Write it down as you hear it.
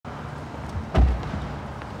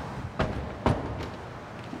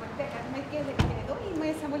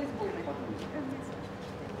Ми соболезнования.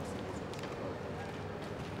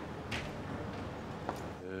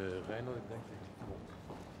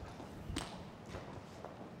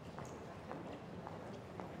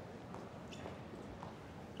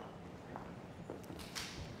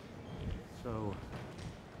 So,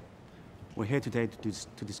 we're here today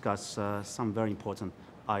to discuss some very important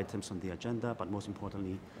items on the agenda, but most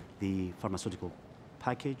importantly, the pharmaceutical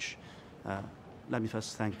package. Let me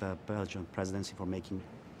first thank the Belgian presidency for making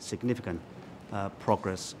significant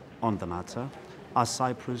progress on the matter. As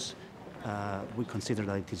Cyprus, we consider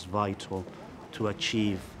that it is vital to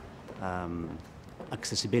achieve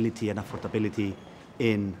accessibility and affordability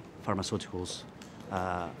in pharmaceuticals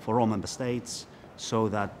for all member states, so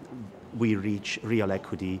that we reach real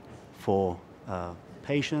equity for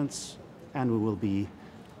patients, and we will be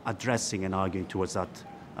addressing and arguing towards that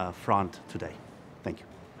front today. Thank you.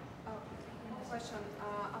 Question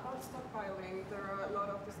about stockpiling. There are a lot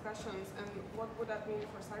of discussions, and what would that mean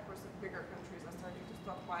for Cyprus if bigger countries are starting to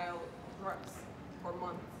stockpile drugs for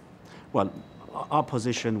months? Well, our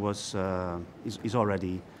position was is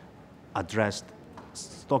already addressed.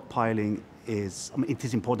 Stockpiling is, it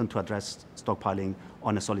is important to address stockpiling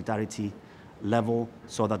on a solidarity level,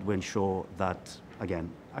 so that we ensure that, again,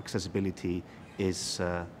 accessibility is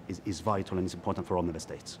vital and is important for all member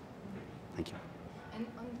states. Thank you. And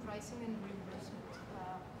on pricing and reimbursement,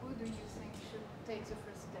 who do you think should take the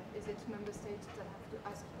first step? Is it member states that have to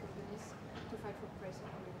ask companies to fight for pricing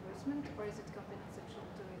and reimbursement, or is it companies that should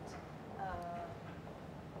do it?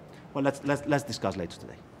 Well, let's discuss later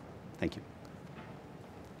today. Thank you.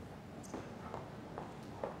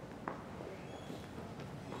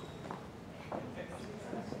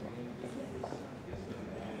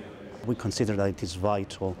 We consider that it is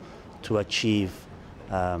vital to achieve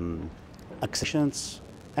accessions,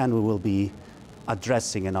 and we will be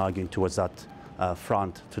addressing and arguing towards that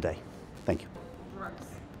front today. Thank you. Drugs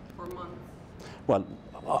for months. Well,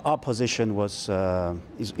 our position was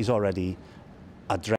is already addressed.